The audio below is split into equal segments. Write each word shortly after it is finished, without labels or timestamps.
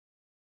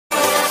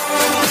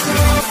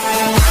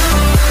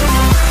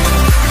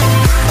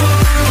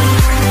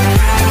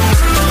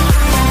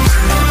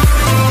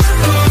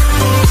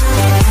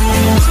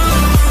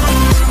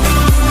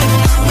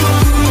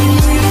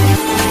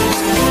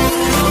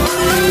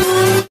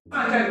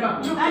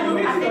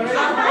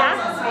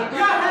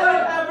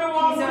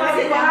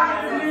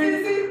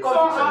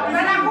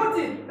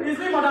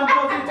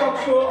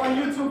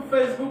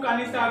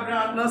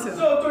Instagram. Nonsense.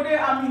 So today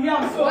I'm here.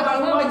 I'm so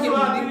happy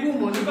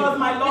because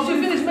my love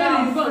is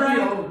friend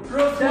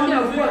Rosemond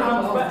is doing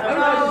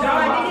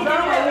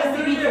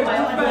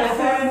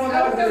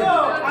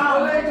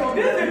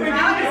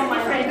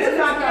this is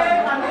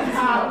cake and this is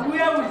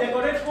where we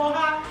decorate for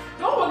her.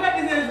 Don't forget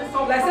this is a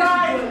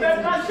surprise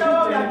birthday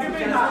shower we are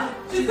giving her.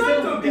 She's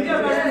going to be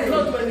there very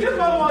soon.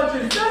 Keep on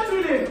watching. Stay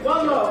tuned.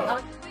 One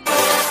love.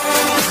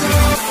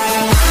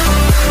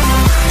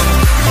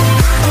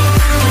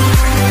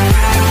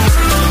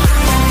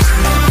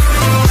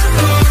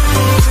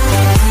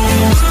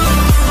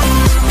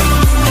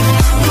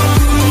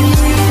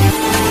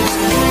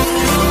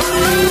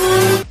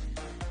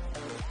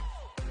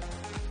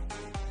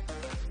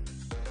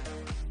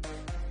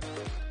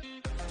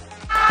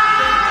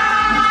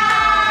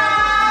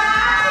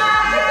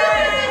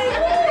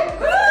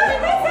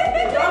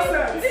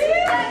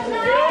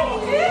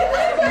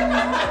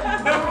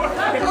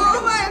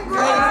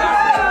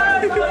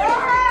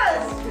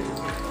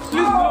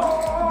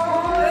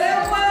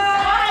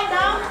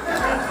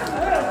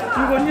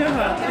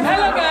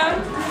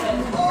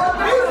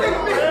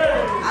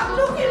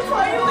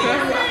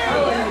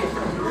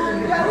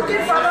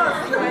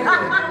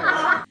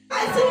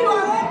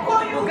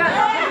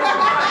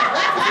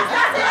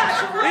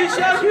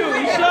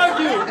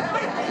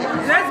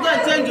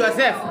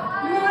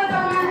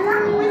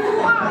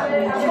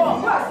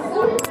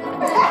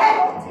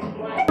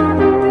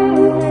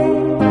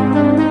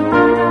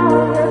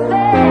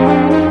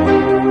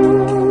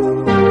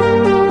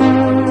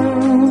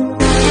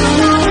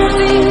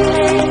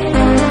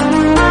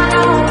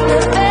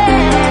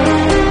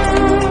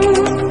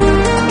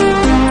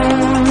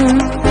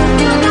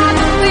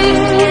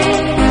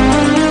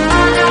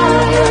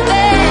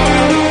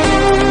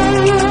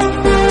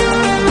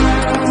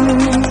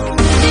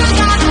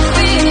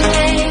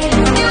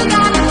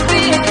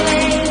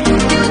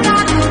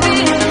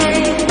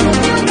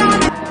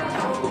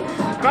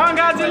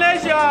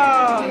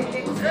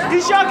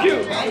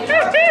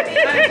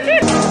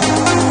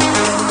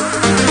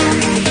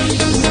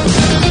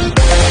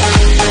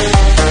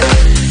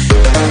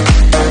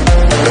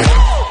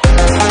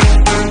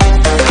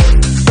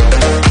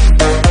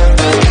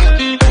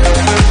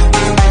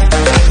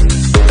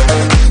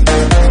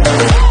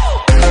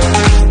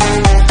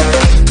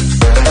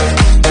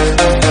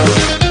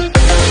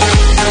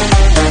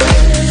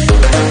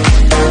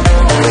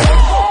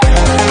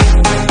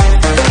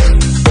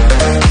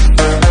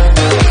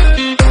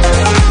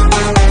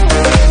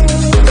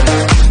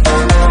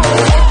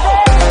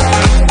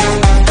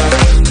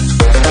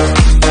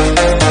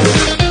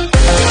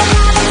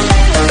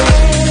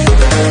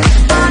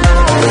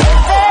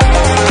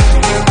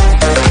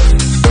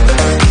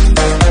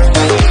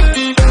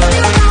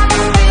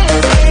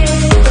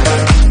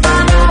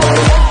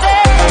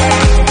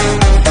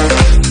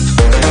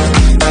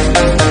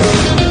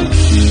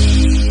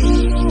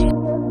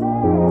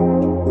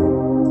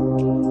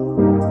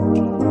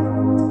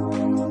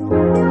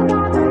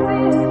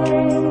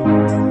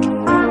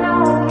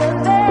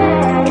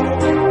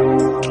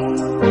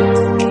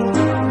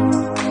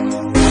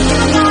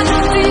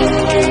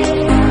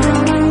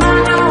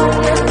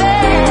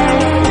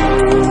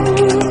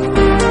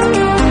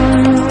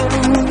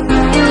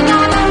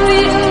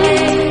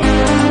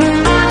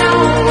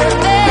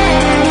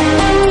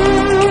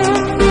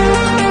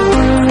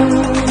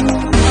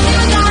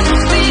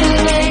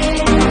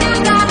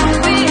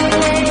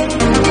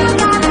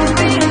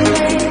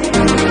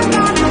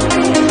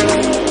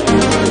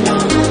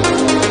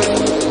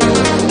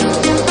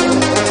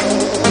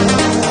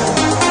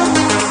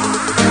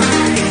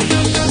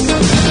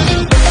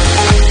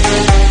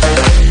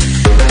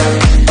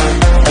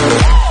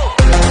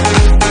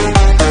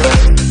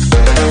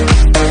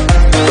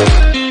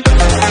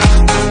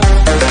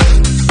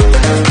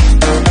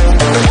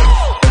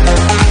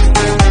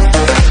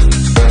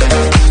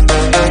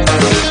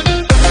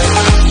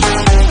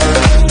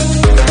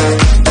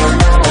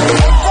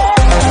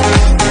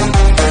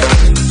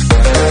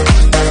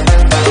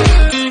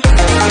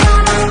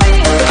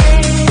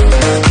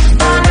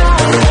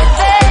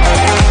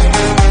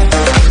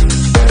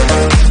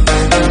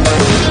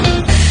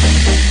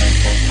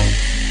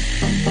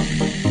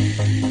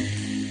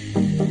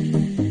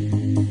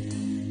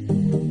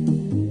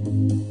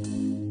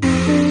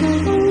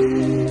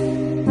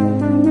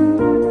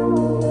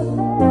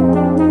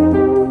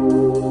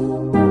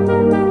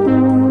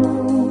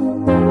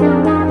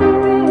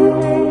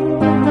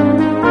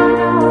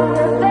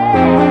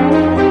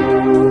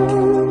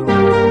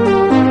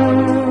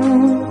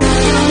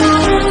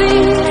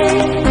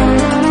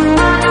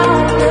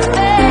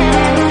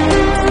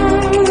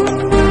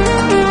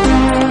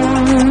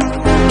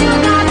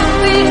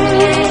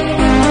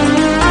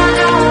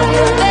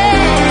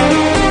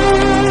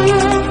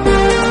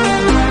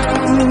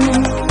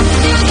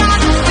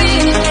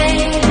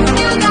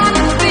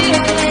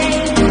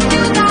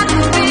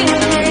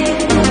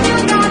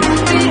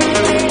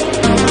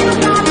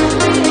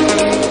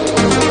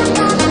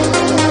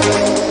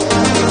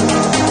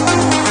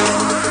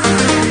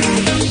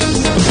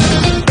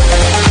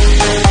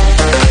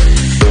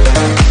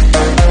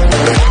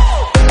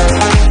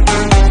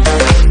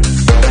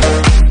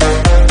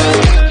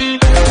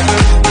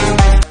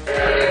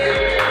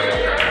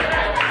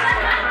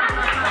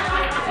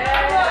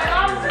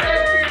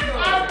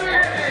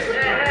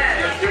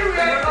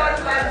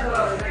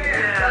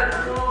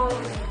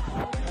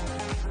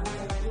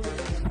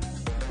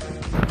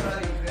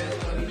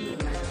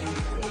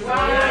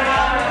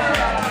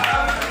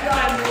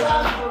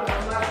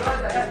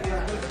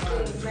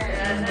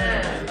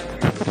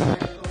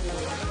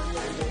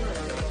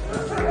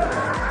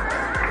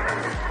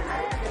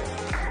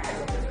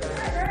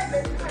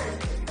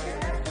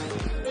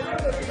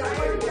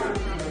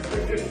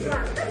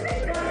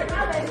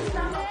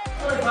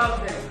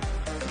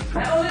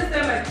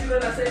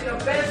 children and say your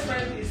best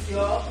friend is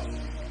your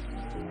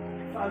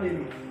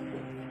family.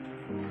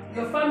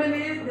 Your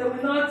family, they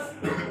will not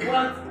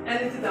want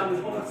anything that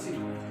will hurt you.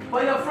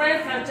 But your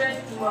friend can change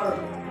tomorrow.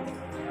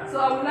 So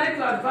I would like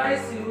to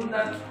advise you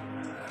that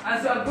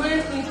as you are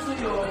going into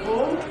your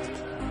home,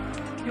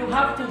 you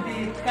have to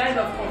be kind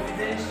of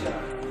confidential.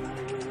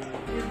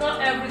 It's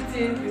not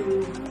everything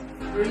you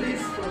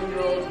release from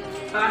your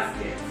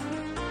basket.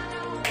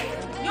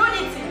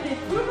 Unity.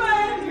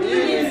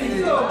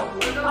 So,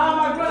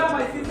 my brother,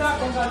 my sister,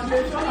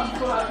 congratulations. I'm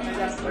so happy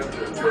that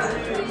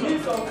you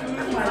meet of you,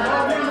 my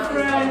loving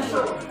friends.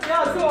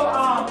 Yeah, so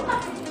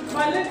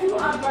my little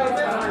advice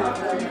that I have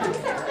for you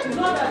is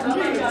not that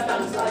me that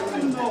I'm like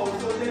you know.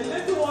 So the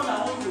little one I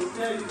want to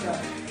tell you that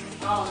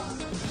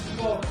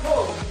for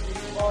hope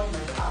is all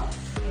you have.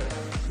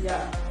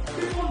 Yeah.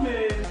 People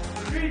may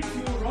treat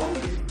you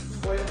wrongly,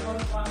 but your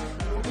husband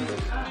will be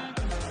kind.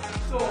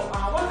 So what I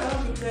want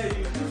to tell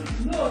you,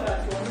 you know that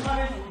your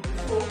marriage will be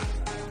so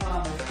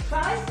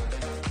tight.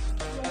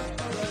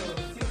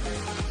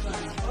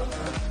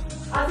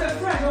 As a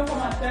friend, don't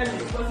come and tell me,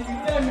 because if you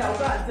tell me, I'll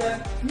go and tell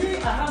me, I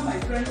have my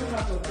friend who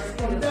has a friend,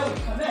 from there we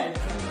connect.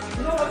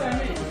 You know what I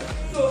mean?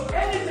 So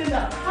anything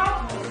that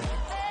happens,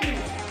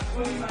 please,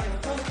 only my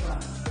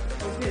husband.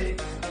 Okay?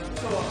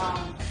 So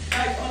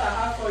that's all I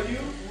have for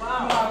you.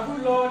 Wow. You are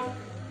good, Lord.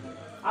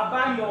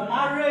 About your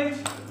marriage.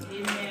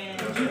 Amen.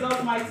 In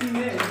Jesus' mighty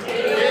name.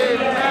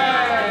 Amen.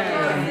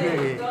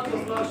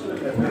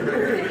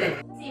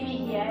 See me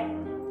here.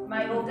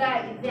 My Oga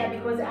is there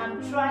because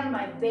I'm trying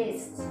my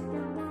best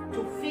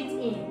to fit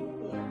in.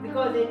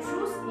 Because the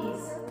truth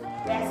is,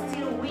 I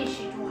still wish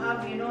to have,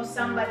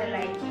 somebody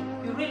like you.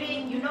 You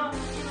really, you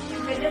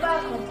can never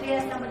compare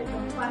somebody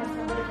from far,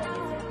 somebody from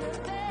the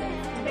center.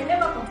 You can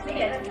never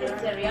compare.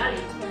 That's the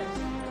reality.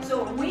 So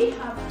we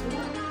have to,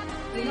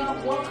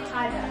 work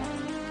harder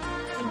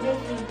to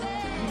make him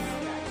this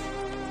right.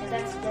 And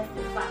that's just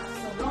the fact.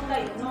 So longer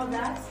you know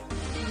that,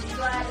 you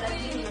try, like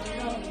you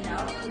know me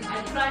now, I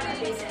try my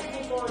best and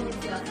cook all this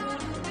food,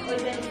 or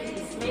even if it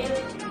is male.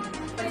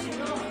 But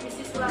this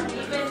is what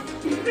even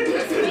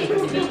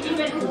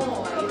even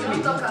more.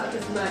 Don't talk about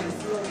this nice.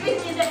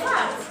 It's the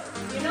fact,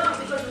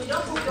 because we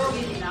don't cook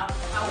doggy now.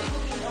 Are we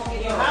cooking doggy?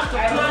 You have to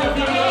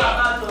know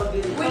about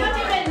doggy. We don't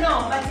even know,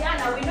 but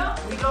Diana, we know?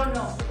 We don't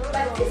know.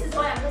 But this is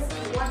why I just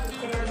want to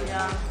tell you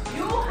now.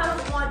 You have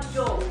more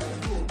job to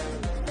do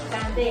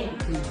than them.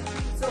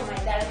 So my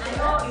darling, I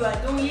know you are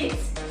doing it.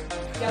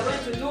 You are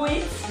going to do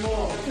it.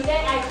 More.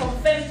 Today I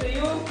confirm to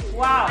you.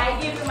 Wow. I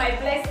give you my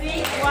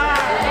blessing. Wow.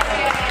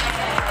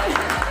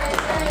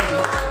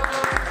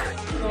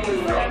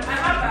 I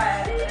have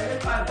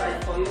a advice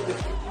for you.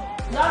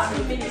 Not to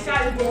finish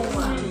out the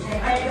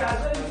I am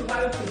going to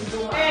marry to the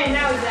woman. Hey,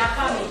 now they are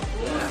coming.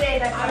 You say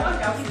that I want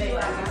to give you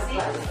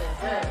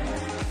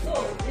So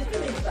the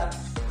thing is that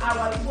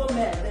our Igbo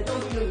men, they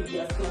don't play with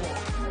their stomach.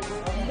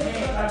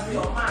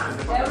 Your man.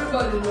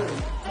 Everybody knows.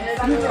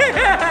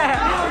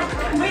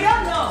 We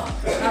don't know.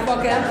 I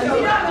forget. We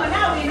don't know.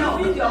 Now we know.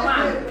 Feed your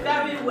man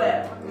very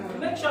well.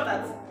 Make sure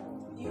that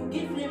you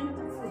give him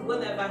food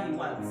whenever he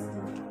wants.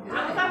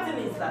 Another thing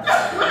is that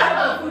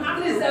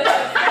please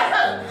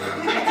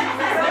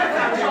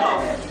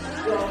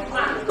your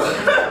man.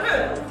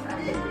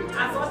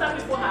 As other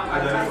people have.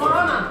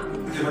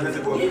 You're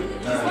supposed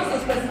to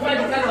specify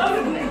the kind of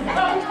food.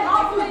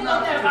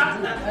 Not ever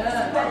that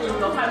in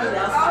your family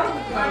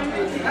outside.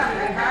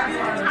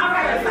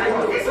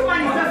 This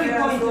one is not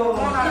going to.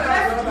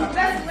 The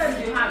best friend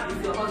you have is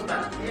your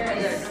husband.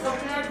 Yes.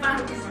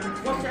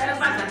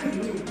 Whatever that you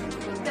do,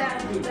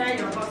 tell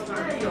your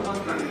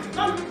husband.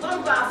 Don't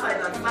go outside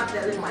and start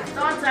telling my son.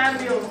 Don't tell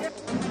me.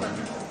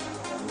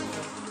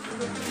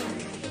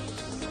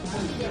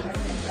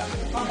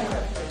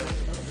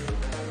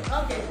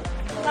 Okay.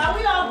 Can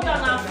we all be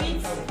on our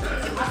feet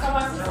as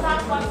our sister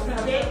comes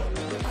today?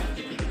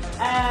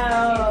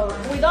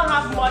 We don't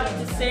have much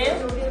to say.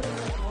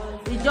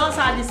 We just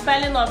had the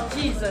spelling of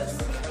Jesus.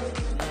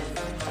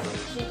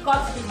 She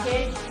cut the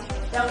cake.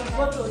 Then we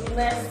go to the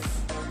next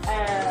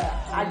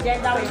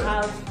agenda we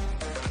have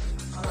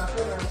on our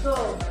program. So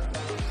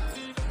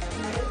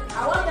I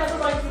want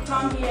everybody to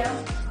come here.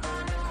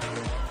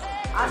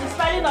 At the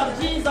spelling of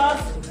Jesus,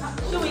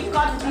 should we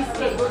cut this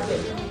cake?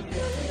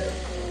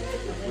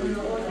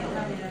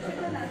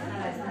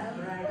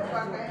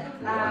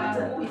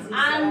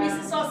 And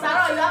Mrs.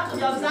 Osaro, you have to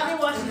be observing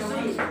what she's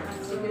doing.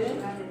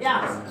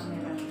 Yeah.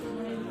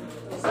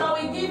 So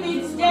we give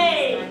it J.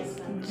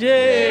 J.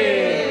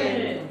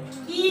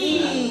 E.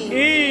 E.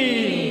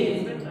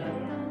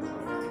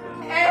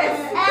 S.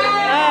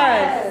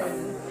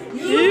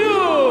 U.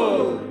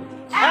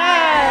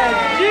 S.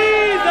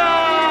 Jesus.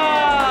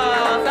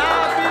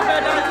 Happy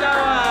birthday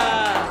shower.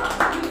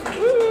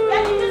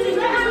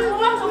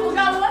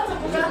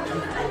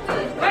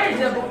 Where is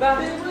the buga?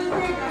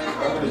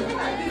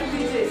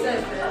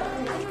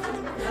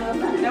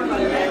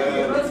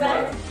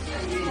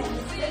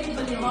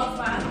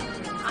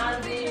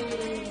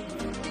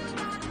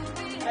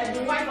 And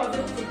the wife of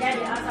them to get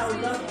the answer,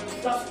 we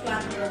just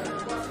clap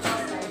just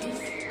like this.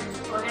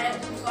 for her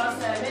because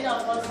many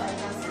of us I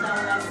can see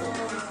that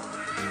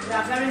we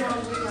are very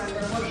hungry and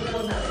the money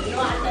goes out. You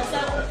know, at the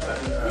seven.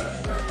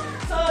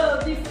 So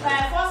the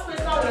first question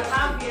we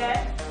have here,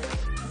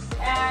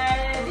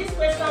 this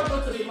question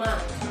goes to the man.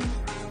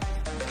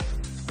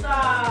 So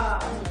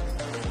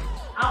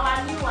our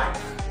new one.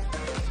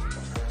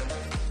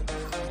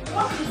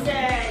 What is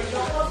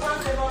your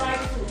husband's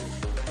favorite food?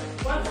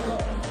 What is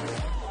it?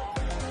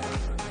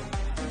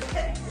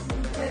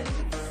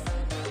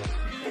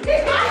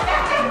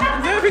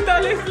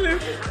 Vitaly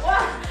soup.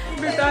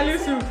 Vitaly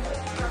soup.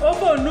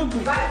 Opo nugu.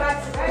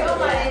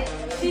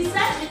 She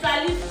said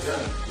Vitaly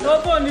soup.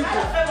 Opo nugu. That's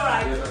your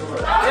favorite.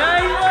 Yeah,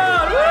 you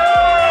know.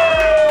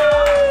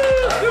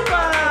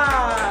 Super.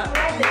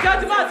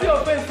 Just see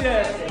your face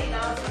here.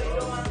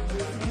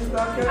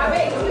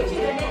 Which is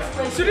the next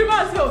question? Should you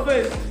see your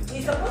face?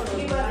 You're supposed to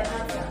give her the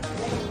answer.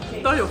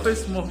 Turn your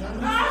face more.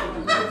 I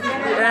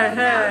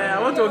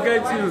want to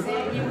get you.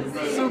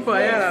 Super,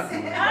 yeah.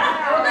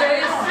 Okay,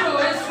 it's true.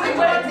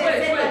 Wait.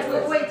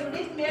 Wait,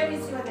 let me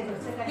see what the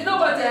second. You know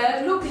what?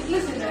 Look,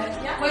 listen.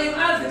 When you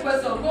ask the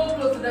question, go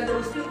close to them. They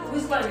will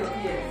whisper in your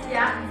ear.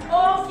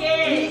 Yeah.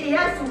 Okay. He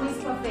has to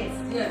whisper first.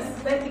 Yes.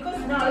 But because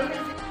now you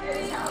can.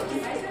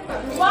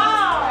 Wow!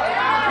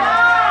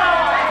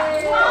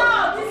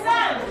 This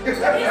time. He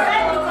said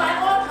in my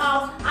own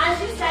house, and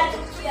she said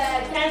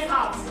Ken's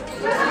house.